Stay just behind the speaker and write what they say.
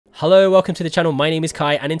Hello, welcome to the channel. My name is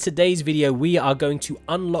Kai, and in today's video we are going to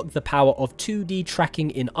unlock the power of 2D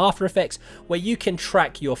tracking in After Effects, where you can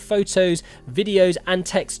track your photos, videos and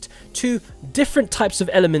text to different types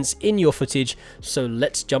of elements in your footage. So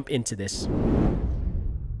let's jump into this.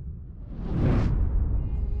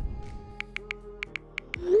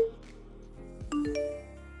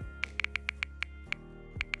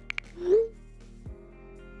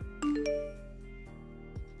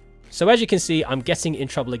 So as you can see, I'm getting in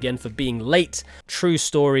trouble again for being late. True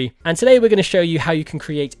story. And today we're going to show you how you can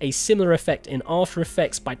create a similar effect in After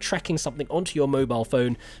Effects by tracking something onto your mobile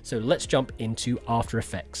phone. So let's jump into After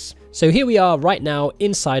Effects. So here we are right now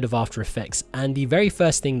inside of After Effects, and the very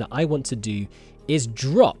first thing that I want to do is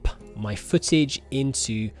drop my footage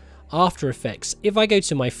into After Effects. If I go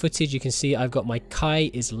to my footage, you can see I've got my Kai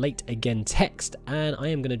is late again text, and I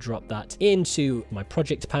am going to drop that into my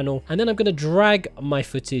project panel, and then I'm going to drag my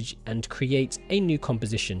footage and create a new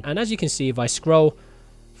composition. And as you can see, if I scroll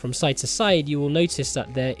from side to side, you will notice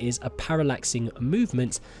that there is a parallaxing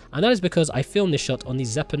movement, and that is because I filmed this shot on the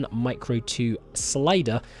Zeppelin Micro 2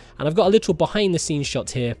 slider, and I've got a little behind the scenes shot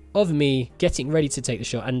here of me getting ready to take the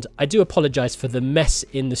shot. And I do apologize for the mess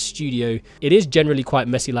in the studio. It is generally quite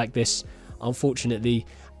messy like this, unfortunately.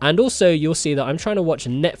 And also you'll see that I'm trying to watch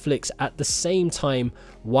Netflix at the same time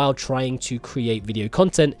while trying to create video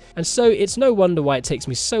content, and so it's no wonder why it takes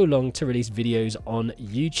me so long to release videos on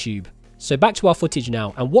YouTube. So back to our footage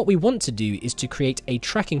now, and what we want to do is to create a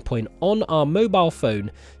tracking point on our mobile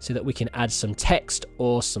phone so that we can add some text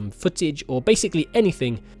or some footage or basically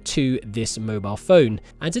anything to this mobile phone.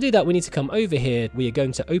 And to do that, we need to come over here. We are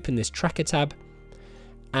going to open this tracker tab,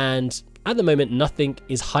 and at the moment nothing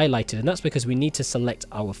is highlighted, and that's because we need to select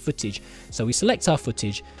our footage. So we select our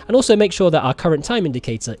footage and also make sure that our current time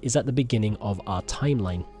indicator is at the beginning of our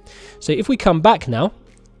timeline. So if we come back now,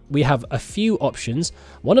 we have a few options.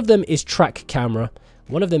 One of them is track camera,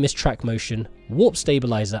 one of them is track motion, warp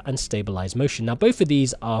stabilizer and stabilize motion. Now both of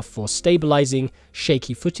these are for stabilizing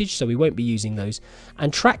shaky footage, so we won't be using those.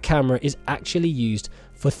 And track camera is actually used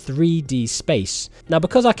for 3D space. Now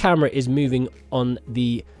because our camera is moving on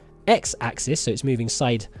the x-axis, so it's moving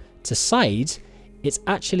side to side, it's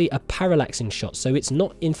actually a parallaxing shot, so it's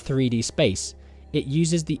not in 3D space. It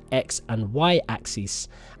uses the X and Y axis.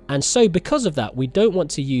 And so because of that, we don't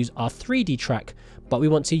want to use our 3D track, but we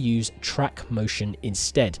want to use track motion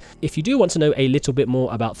instead. If you do want to know a little bit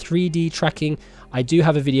more about 3D tracking, I do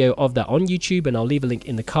have a video of that on YouTube, and I'll leave a link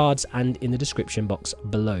in the cards and in the description box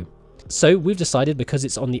below. So we've decided, because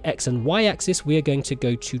it's on the X and Y axis, we are going to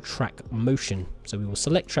go to track motion. So we will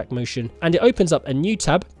select track motion, and it opens up a new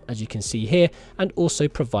tab, as you can see here, and also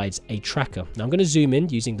provides a tracker. Now I'm going to zoom in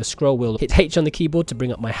using the scroll wheel, hit H on the keyboard to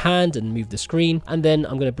bring up my hand and move the screen, and then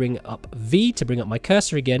I'm going to bring up V to bring up my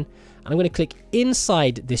cursor again, and I'm going to click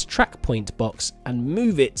inside this track point box and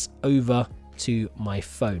move it over to my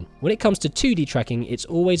phone. When it comes to 2D tracking, it's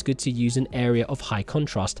always good to use an area of high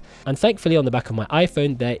contrast, and thankfully on the back of my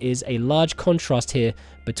iPhone there is a large contrast here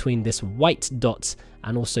between this white dot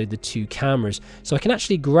and also the two cameras, so I can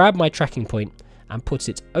actually grab my tracking point and put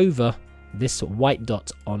it over this white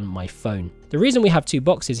dot on my phone. The reason we have two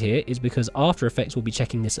boxes here is because After Effects will be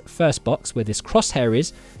checking this first box where this crosshair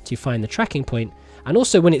is to find the tracking point, and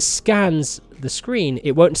also when it scans the screen,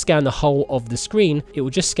 it won't scan the whole of the screen, it will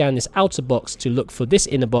just scan this outer box to look for this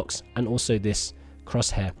inner box and also this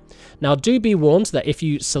crosshair. Now do be warned that if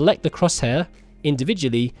you select the crosshair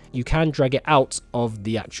individually, you can drag it out of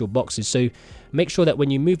the actual boxes, so make sure that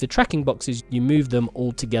when you move the tracking boxes, you move them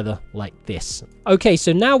all together like this. Okay,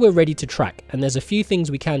 so now we're ready to track, and there's a few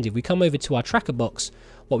things we can do. If we come over to our tracker box,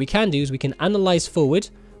 what we can do is we can analyze forward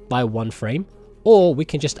by one frame, or we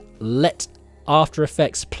can just let After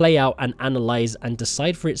Effects play out and analyze and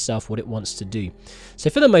decide for itself what it wants to do. So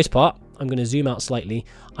for the most part, I'm going to zoom out slightly,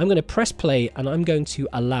 I'm going to press play, and I'm going to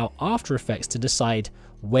allow After Effects to decide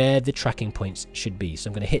where the tracking points should be. So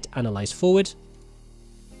I'm going to hit analyze forward,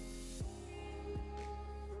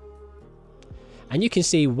 and you can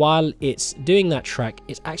see while it's doing that track,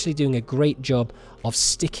 it's actually doing a great job of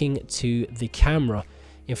sticking to the camera.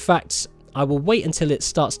 In fact, I will wait until it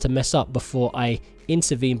starts to mess up before I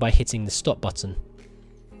intervene by hitting the stop button.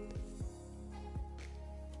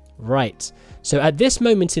 Right, so at this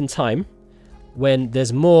moment in time, when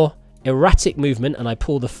there's more erratic movement and I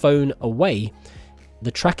pull the phone away,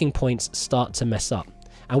 the tracking points start to mess up.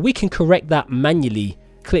 And we can correct that manually.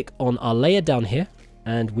 Click on our layer down here,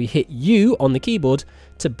 and we hit U on the keyboard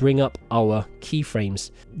to bring up our keyframes.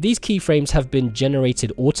 These keyframes have been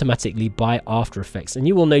generated automatically by After Effects, and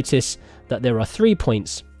you will notice that there are 3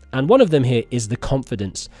 points, and one of them here is the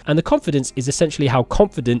confidence. And the confidence is essentially how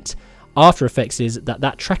confident After Effects is that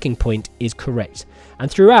that tracking point is correct.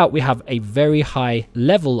 And throughout, we have a very high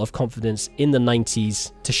level of confidence in the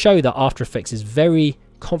 90s to show that After Effects is very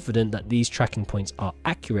confident that these tracking points are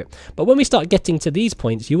accurate. But when we start getting to these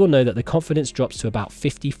points, you will know that the confidence drops to about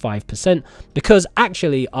 55%, because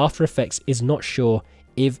actually After Effects is not sure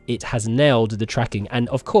if it has nailed the tracking, and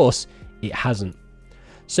of course it hasn't.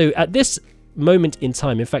 So at this moment in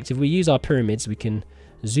time, in fact, if we use our pyramids, we can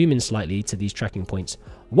zoom in slightly to these tracking points.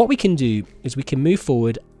 What we can do is we can move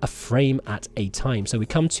forward a frame at a time. So we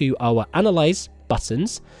come to our Analyze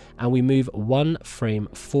buttons and we move one frame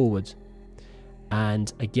forward.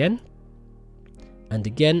 And again, and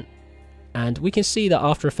again, and we can see that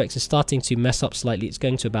After Effects is starting to mess up slightly. It's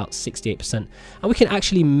going to about 68%, and we can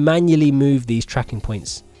actually manually move these tracking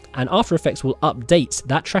points, and After Effects will update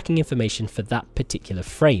that tracking information for that particular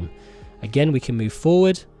frame. Again, we can move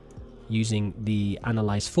forward using the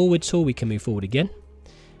Analyze Forward tool. We can move forward again,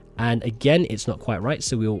 and again it's not quite right,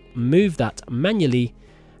 so we'll move that manually,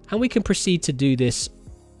 and we can proceed to do this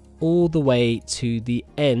all the way to the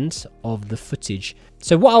end of the footage.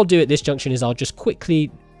 So what I'll do at this junction is I'll just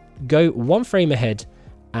quickly go one frame ahead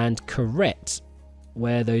and correct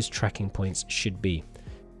where those tracking points should be.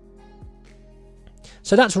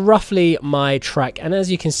 So that's roughly my track, and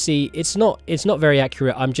as you can see, it's not very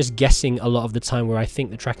accurate. I'm just guessing a lot of the time where I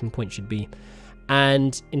think the tracking point should be,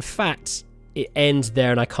 and in fact it ends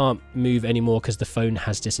there and I can't move anymore because the phone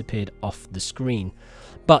has disappeared off the screen.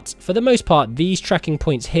 But for the most part, these tracking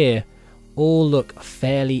points here all look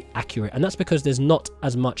fairly accurate, and that's because there's not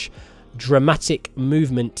as much dramatic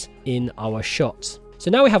movement in our shot.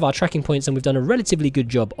 So now we have our tracking points and we've done a relatively good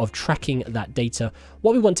job of tracking that data.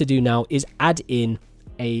 What we want to do now is add in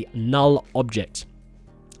a null object.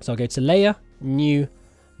 So I'll go to Layer, New,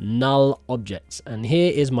 Null Objects, and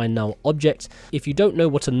here is my null object. If you don't know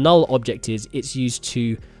what a null object is, it's used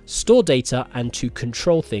to store data and to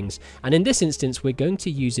control things, and in this instance we're going to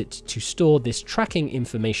use it to store this tracking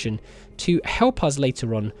information to help us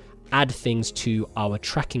later on add things to our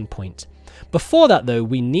tracking point. Before that though,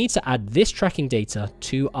 we need to add this tracking data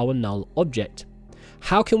to our null object.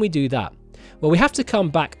 How can we do that? Well, we have to come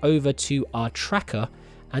back over to our tracker,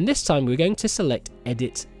 and this time we're going to select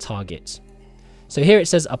Edit Target. So here it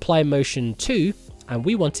says Apply Motion to, and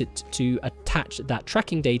we want it to attach that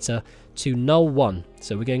tracking data to null1.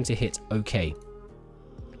 So we're going to hit OK.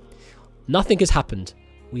 Nothing has happened.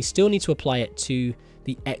 We still need to apply it to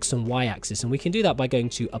the X and Y axis, and we can do that by going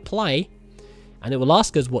to Apply, and it will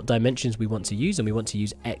ask us what dimensions we want to use, and we want to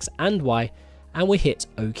use X and Y, and we hit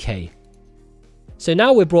OK. So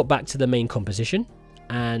now we're brought back to the main composition,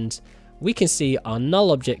 and we can see our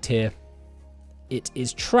null object here. It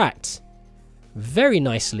is tracked very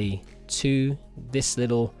nicely to this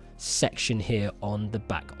little section here on the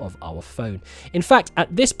back of our phone. In fact,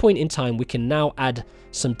 at this point in time, we can now add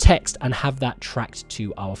some text and have that tracked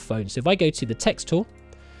to our phone. So if I go to the text tool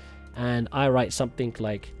and I write something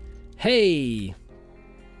like, hey,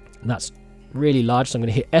 that's really large, so I'm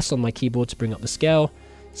going to hit S on my keyboard to bring up the scale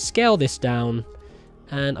this down,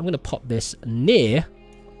 and I'm going to pop this near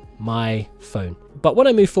my phone. But when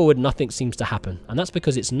I move forward, nothing seems to happen, and that's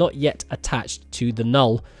because it's not yet attached to the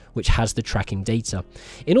null, which has the tracking data.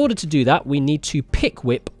 In order to do that, we need to pick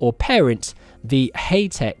whip or parent the hey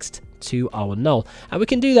text to our null, and we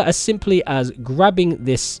can do that as simply as grabbing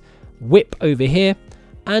this whip over here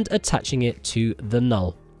and attaching it to the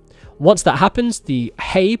null. Once that happens, the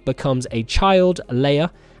hey becomes a child layer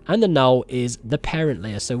and the null is the parent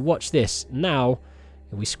layer. So watch this. Now,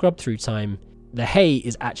 if we scrub through time, the hey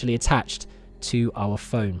is actually attached to our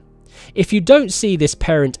phone. If you don't see this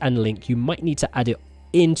parent and link, you might need to add it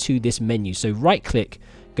into this menu. So right click,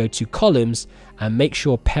 go to columns, and make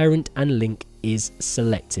sure parent and link is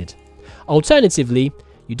selected. Alternatively,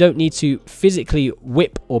 you don't need to physically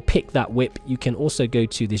whip or pick that whip. You can also go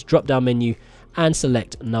to this drop down menu and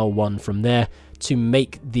select null1 from there to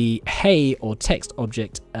make the hey or text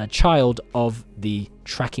object a child of the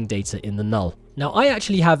tracking data in the null. Now I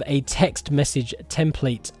actually have a text message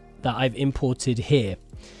template that I've imported here,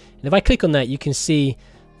 and if I click on that, you can see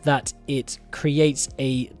that it creates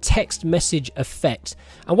a text message effect,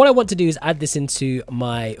 and what I want to do is add this into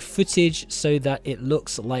my footage so that it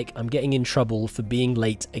looks like I'm getting in trouble for being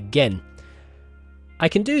late again. I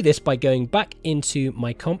can do this by going back into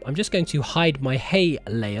my comp. I'm just going to hide my hey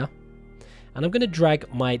layer, and I'm going to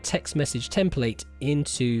drag my text message template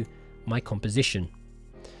into my composition.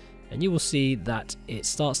 And you will see that it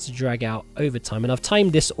starts to drag out over time, and I've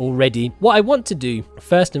timed this already. What I want to do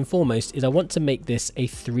first and foremost is I want to make this a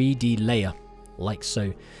 3D layer. like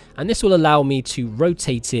so. And this will allow me to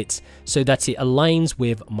rotate it so that it aligns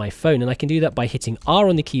with my phone. And I can do that by hitting R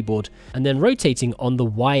on the keyboard and then rotating on the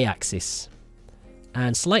Y axis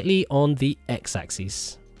and slightly on the X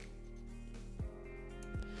axis.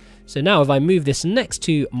 So now if I move this next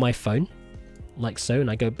to my phone, like so, and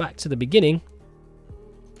I go back to the beginning,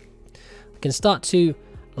 I can start to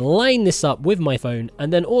line this up with my phone,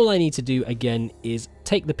 and then all I need to do again is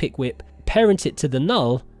take the pick whip, parent it to the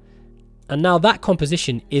null, and now that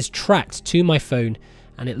composition is tracked to my phone,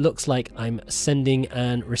 and it looks like I'm sending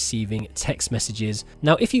and receiving text messages.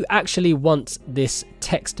 Now, if you actually want this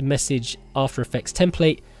text message After Effects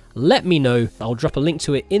template, let me know. I'll drop a link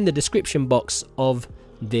to it in the description box of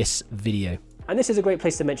this video. And this is a great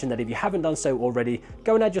place to mention that if you haven't done so already,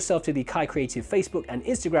 go and add yourself to the KaiCreative Facebook and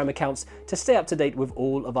Instagram accounts to stay up to date with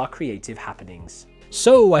all of our creative happenings.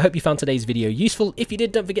 So I hope you found today's video useful. If you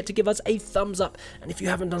did, don't forget to give us a thumbs up. And if you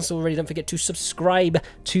haven't done so already, don't forget to subscribe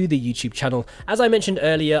to the YouTube channel. As I mentioned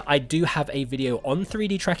earlier, I do have a video on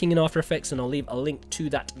 3D tracking in After Effects, and I'll leave a link to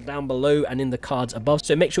that down below and in the cards above.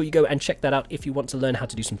 So make sure you go and check that out if you want to learn how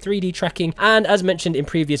to do some 3D tracking. And as mentioned in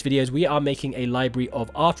previous videos, we are making a library of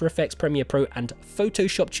After Effects, Premiere Pro, and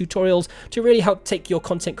Photoshop tutorials to really help take your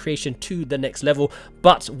content creation to the next level.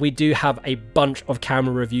 But we do have a bunch of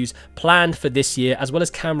camera reviews planned for this year, as well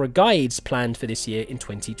as camera guides planned for this year in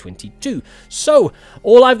 2022. So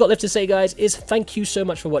all I've got left to say, guys, is thank you so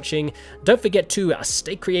much for watching. Don't forget to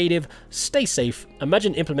stay creative, stay safe,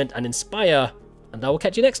 imagine, implement, and inspire, and I will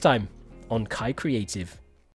catch you next time on KaiCreative.